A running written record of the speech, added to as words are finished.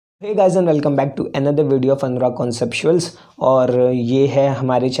Hey guys and welcome back to another video of अनुराग कॉन्सेप्चुअल्स। और ये है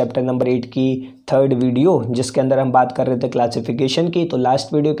हमारे चैप्टर नंबर 8 की थर्ड वीडियो, जिसके अंदर हम बात कर रहे थे क्लासिफिकेशन की। तो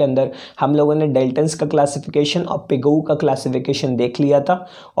लास्ट वीडियो के अंदर हम लोगों ने डेल्टन्स का क्लासिफिकेशन और पिगोऊ का क्लासिफिकेशन देख लिया था।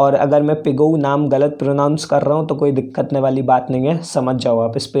 और अगर मैं पिगोऊ नाम गलत प्रोनाउंस कर रहा हूँ तो कोई दिक्कत वाली बात नहीं है, समझ जाओ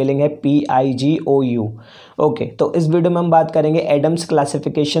आप। स्पेलिंग है PIGOU। ओके, तो इस वीडियो में हम बात करेंगे एडम्स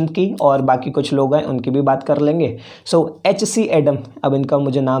क्लासिफिकेशन की, और बाकी कुछ लोग हैं उनकी भी बात कर लेंगे। सो HC एडम, अब इनका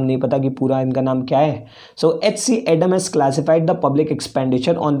मुझे नाम नहीं पता कि पूरा इनका नाम क्या है। सो HC Adam has classified the public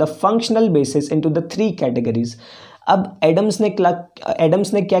expenditure on the functional basis into the 3 categories. अब एडम्स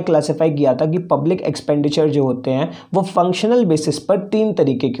ने क्या क्लासिफाई किया था कि पब्लिक एक्सपेंडिचर जो होते हैं वो फंक्शनल बेसिस पर 3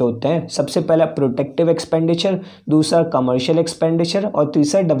 तरीके के होते हैं। सबसे पहला प्रोटेक्टिव एक्सपेंडिचर, दूसरा कमर्शियल एक्सपेंडिचर और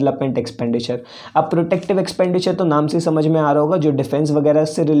तीसरा डेवलपमेंट एक्सपेंडिचर। अब प्रोटेक्टिव एक्सपेंडिचर तो नाम से समझ में आ रहा होगा, जो डिफेंस वगैरह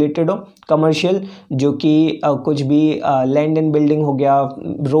से रिलेटेड हो। कमर्शियल जो कि कुछ भी लैंड एंड बिल्डिंग हो गया,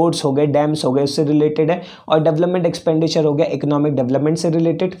 रोड्स हो गए, डैम्स हो गए, उससे रिलेटेड है। और डेवलपमेंट एक्सपेंडिचर हो गया इकोनॉमिक डेवलपमेंट से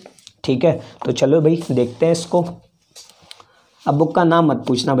रिलेटेड। ठीक है, तो चलो भाई देखते हैं इसको। अब बुक का नाम मत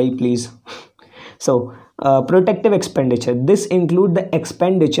पूछना भाई please. So protective expenditure, this include the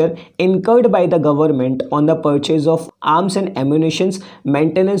expenditure incurred by the government on the purchase of arms and ammunitions,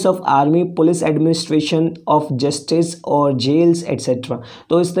 maintenance of army, police administration of justice और jails etc.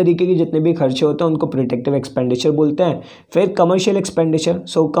 तो इस तरीके की जितने भी खर्चे होते हैं उनको प्रोटेक्टिव एक्सपेंडिचर बोलते हैं। फिर कमर्शियल एक्सपेंडिचर।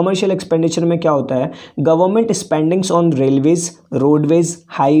 सो कमर्शियल एक्सपेंडिचर में क्या होता है, government spendings on railways, roadways,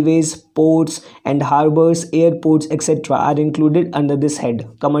 highways, ports and harbours, airports etcetera are included under this head.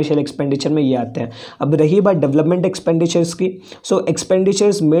 Commercial expenditure में ये आते हैं। अब रही बात डेवलपमेंट एक्सपेंडिचर्स की। सो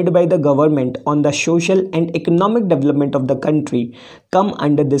expenditures made by the government on the social and economic development of the country come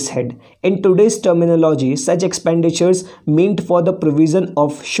under this head. In today's terminology such expenditures meant for the provision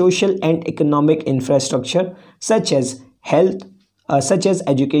of social and economic infrastructure such as health, such as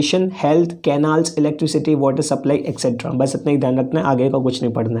education, health, canals, electricity, water supply etcetera. बस इतना ही ध्यान रखना है, आगे का कुछ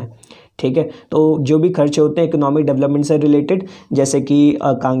नहीं पढ़ना है। ठीक है, तो जो भी खर्चे होते हैं इकोनॉमिक डेवलपमेंट से रिलेटेड, जैसे कि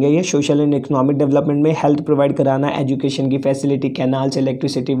कहाँ गया ये, सोशल एंड इकोनॉमिक डेवलपमेंट में हेल्थ प्रोवाइड कराना, एजुकेशन की facility, canals,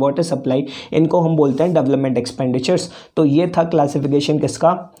 electricity, water supply, इनको हम बोलते हैं डेवलपमेंट एक्सपेंडिचर्स। तो ये था क्लासिफिकेशन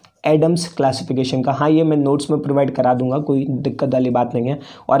किसका, एडम्स क्लासिफिकेशन का। हाँ, ये मैं नोट्स में प्रोवाइड करा दूंगा, कोई दिक्कत वाली बात नहीं है।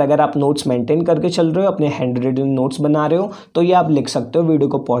 और अगर आप नोट्स मेंटेन करके चल रहे हो, अपने हैंड रिटन नोट्स बना रहे हो, तो ये आप लिख सकते हो वीडियो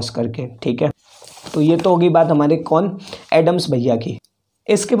को पॉज करके। ठीक है, तो ये तो होगी बात हमारे कौन, एडम्स भैया की।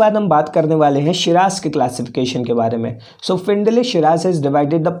 इसके बाद हम बात करने वाले हैं शिराज के क्लासिफिकेशन के बारे में। सो Findlay Siraj has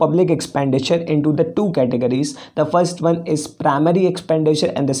divided the public expenditure into the 2 categories. The first one is primary expenditure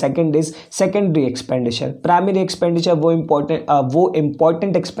and the second is secondary expenditure. Primary expenditure वो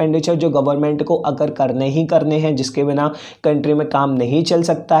इम्पोर्टेंट एक्सपेंडिचर जो गवर्नमेंट को अगर करने ही करने हैं, जिसके बिना कंट्री में काम नहीं चल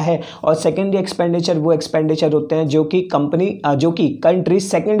सकता है। और सेकेंडरी एक्सपेंडिचर वो एक्सपेंडिचर होते हैं जो कि कंट्री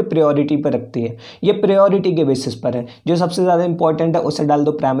सेकेंड प्रायोरिटी पर रखती है। ये प्रायोरिटी के बेसिस पर है, जो सबसे ज़्यादा इंपॉर्टेंट है उसे डाल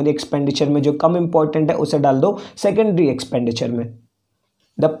दो प्राइमरी एक्सपेंडिचर में, जो कम इंपॉर्टेंट है उसे डाल दो सेकेंडरी एक्सपेंडिचर में।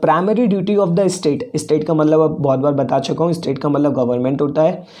 The primary duty of the state का मतलब अब बहुत बार बता चुका हूँ, स्टेट का मतलब गवर्नमेंट होता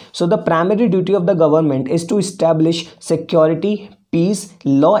है। So the primary duty of the government is to establish security, piece,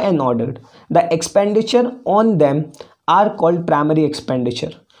 law and order. The expenditure on them are called primary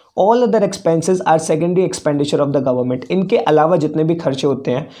expenditure. All other expenses are secondary expenditure of the government. इनके अलावा जितने भी खर्चे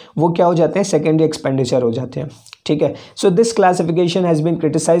होते हैं वो क्या हो जाते हैं, सेकेंडरी एक्सपेंडिचर हो जाते हैं। ठीक है, so this classification has been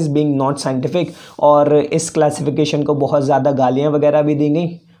criticise being not scientific. और इस क्लासिफिकेशन को बहुत ज़्यादा गालियाँ वगैरह भी दी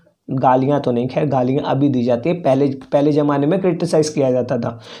गई। गालियाँ तो नहीं, खैर गालियाँ अभी दी जाती है, पहले ज़माने में क्रिटिसाइज़ किया जाता था।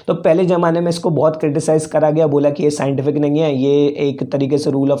 तो पहले ज़माने में इसको बहुत क्रिटिसाइज़ करा गया, बोला कि ये साइंटिफिक नहीं है, ये एक तरीके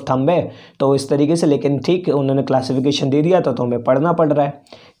से रूल ऑफ थंब है, तो इस तरीके से। लेकिन ठीक, उन्होंने क्लासिफिकेशन दे दिया तो हमें पढ़ना पड़ रहा है।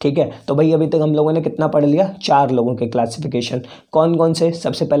 ठीक है, तो भाई अभी तक हम लोगों ने कितना पढ़ लिया, 4 लोगों के क्लासिफिकेशन। कौन कौन से,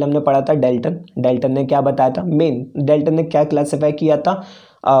 सबसे पहले हमने पढ़ा था डेल्टन ने क्या बताया था, डेल्टन ने क्या क्लासीफाई किया था,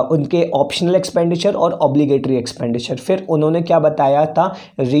 उनके ऑप्शनल एक्सपेंडिचर और ऑब्लिगेटरी एक्सपेंडिचर। फिर उन्होंने क्या बताया था,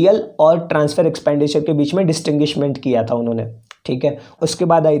 रियल और ट्रांसफ़र एक्सपेंडिचर के बीच में डिस्टिंग्विशमेंट किया था उन्होंने। ठीक है, उसके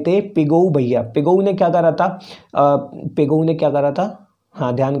बाद आए थे पिगोऊ भैया। पिगोऊ ने क्या करा था,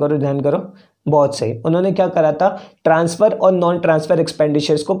 हाँ ध्यान करो, बहुत सही। उन्होंने क्या करा था, ट्रांसफ़र और नॉन ट्रांसफ़र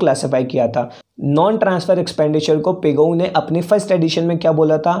एक्सपेंडिचर्स को क्लासिफाई किया था। नॉन ट्रांसफ़र एक्सपेंडिचर को पिगोऊ ने अपनी फर्स्ट एडिशन में क्या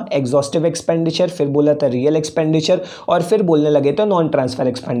बोला था, एग्जॉस्टिव एक्सपेंडिचर, फिर बोला था रियल एक्सपेंडिचर, और फिर बोलने लगे थे नॉन ट्रांसफ़र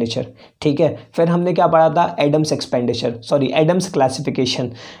एक्सपेंडिचर। ठीक है, फिर हमने क्या पढ़ा था, एडम्स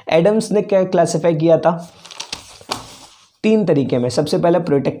क्लासिफिकेशन। एडम्स ने क्या क्लासीफाई किया था, तीन तरीके में, सबसे पहला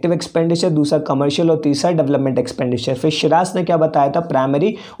प्रोटेक्टिव एक्सपेंडिचर, दूसरा कमर्शियल और तीसरा डेवलपमेंट एक्सपेंडिचर। फिर शिराज ने क्या बताया था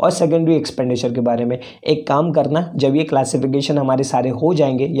प्राइमरी और सेकेंडरी एक्सपेंडिचर के बारे में। एक काम करना, जब ये क्लासिफिकेशन हमारे सारे हो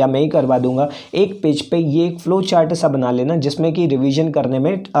जाएंगे या मैं ही करवा दूंगा, एक पेज पे ये एक फ्लो चार्ट सा बना लेना जिसमें कि रिवीजन करने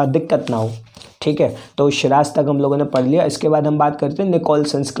में दिक्कत ना हो, ठीक है। तो शिराज तक हम लोगों ने पढ़ लिया। इसके बाद हम बात करते हैं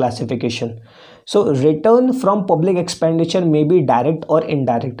निकोलसन्स classification. So return from public expenditure में बी डायरेक्ट और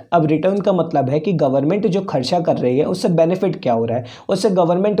इनडायरेक्ट। अब रिटर्न का मतलब है कि गवर्नमेंट जो खर्चा कर रही है उससे बेनिफिट क्या हो रहा है, उससे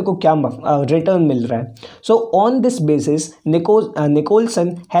गवर्नमेंट को क्या रिटर्न मिल रहा है। So on this basis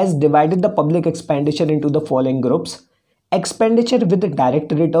Nicolson has divided the public expenditure into the following groups: expenditure with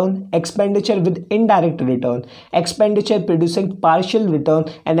direct return, expenditure with indirect return, expenditure producing partial return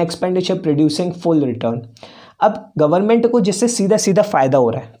and expenditure producing full return। अब government को जिससे सीधा सीधा फ़ायदा हो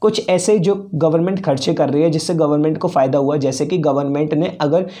रहा है, कुछ ऐसे जो गवर्नमेंट खर्चे कर रही है जिससे गवर्नमेंट को फ़ायदा हुआ, जैसे कि गवर्नमेंट ने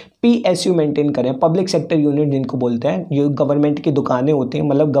अगर PSU मेंटेन करें, पब्लिक सेक्टर यूनिट जिनको बोलते हैं, जो गवर्नमेंट की दुकानें होती हैं,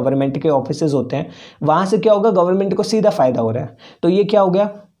 मतलब गवर्नमेंट के ऑफिसेज होते हैं, वहाँ से क्या होगा, गवर्नमेंट को सीधा फ़ायदा हो रहा है। तो ये क्या हो गया,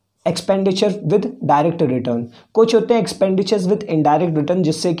 एक्सपेंडिचर विद डायरेक्ट रिटर्न। कुछ होते हैं एक्सपेंडिचर्स विद इनडायरेक्ट रिटर्न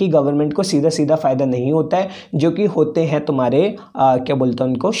जिससे कि गवर्नमेंट को सीधा सीधा फायदा नहीं होता है, जो कि होते हैं तुम्हारे क्या बोलते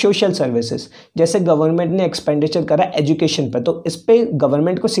हैं उनको, सोशल सर्विसेज। जैसे गवर्नमेंट ने एक्सपेंडिचर करा एजुकेशन पर, तो इस पे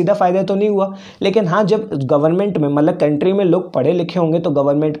गवर्नमेंट को सीधा फायदा तो नहीं हुआ, लेकिन हाँ जब गवर्नमेंट में मतलब कंट्री में लोग पढ़े लिखे होंगे तो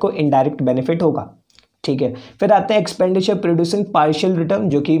गवर्नमेंट को इनडायरेक्ट बेनिफिट होगा, ठीक है। फिर आते हैं एक्सपेंडिचर प्रोड्यूसिंग पार्शियल रिटर्न,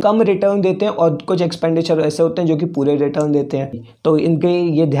 जो कि कम रिटर्न देते हैं, और कुछ एक्सपेंडिचर ऐसे होते हैं जो कि पूरे रिटर्न देते हैं। तो इनके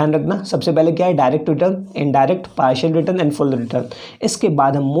ये ध्यान रखना, सबसे पहले क्या है, direct return, indirect, partial return and full return. इसके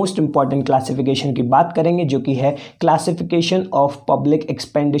बाद हम मोस्ट इंपॉर्टेंट क्लासिफिकेशन की बात करेंगे जो कि है क्लासिफिकेशन ऑफ पब्लिक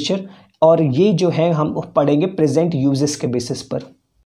एक्सपेंडिचर, और ये जो है हम पढ़ेंगे प्रेजेंट यूजेस के बेसिस पर।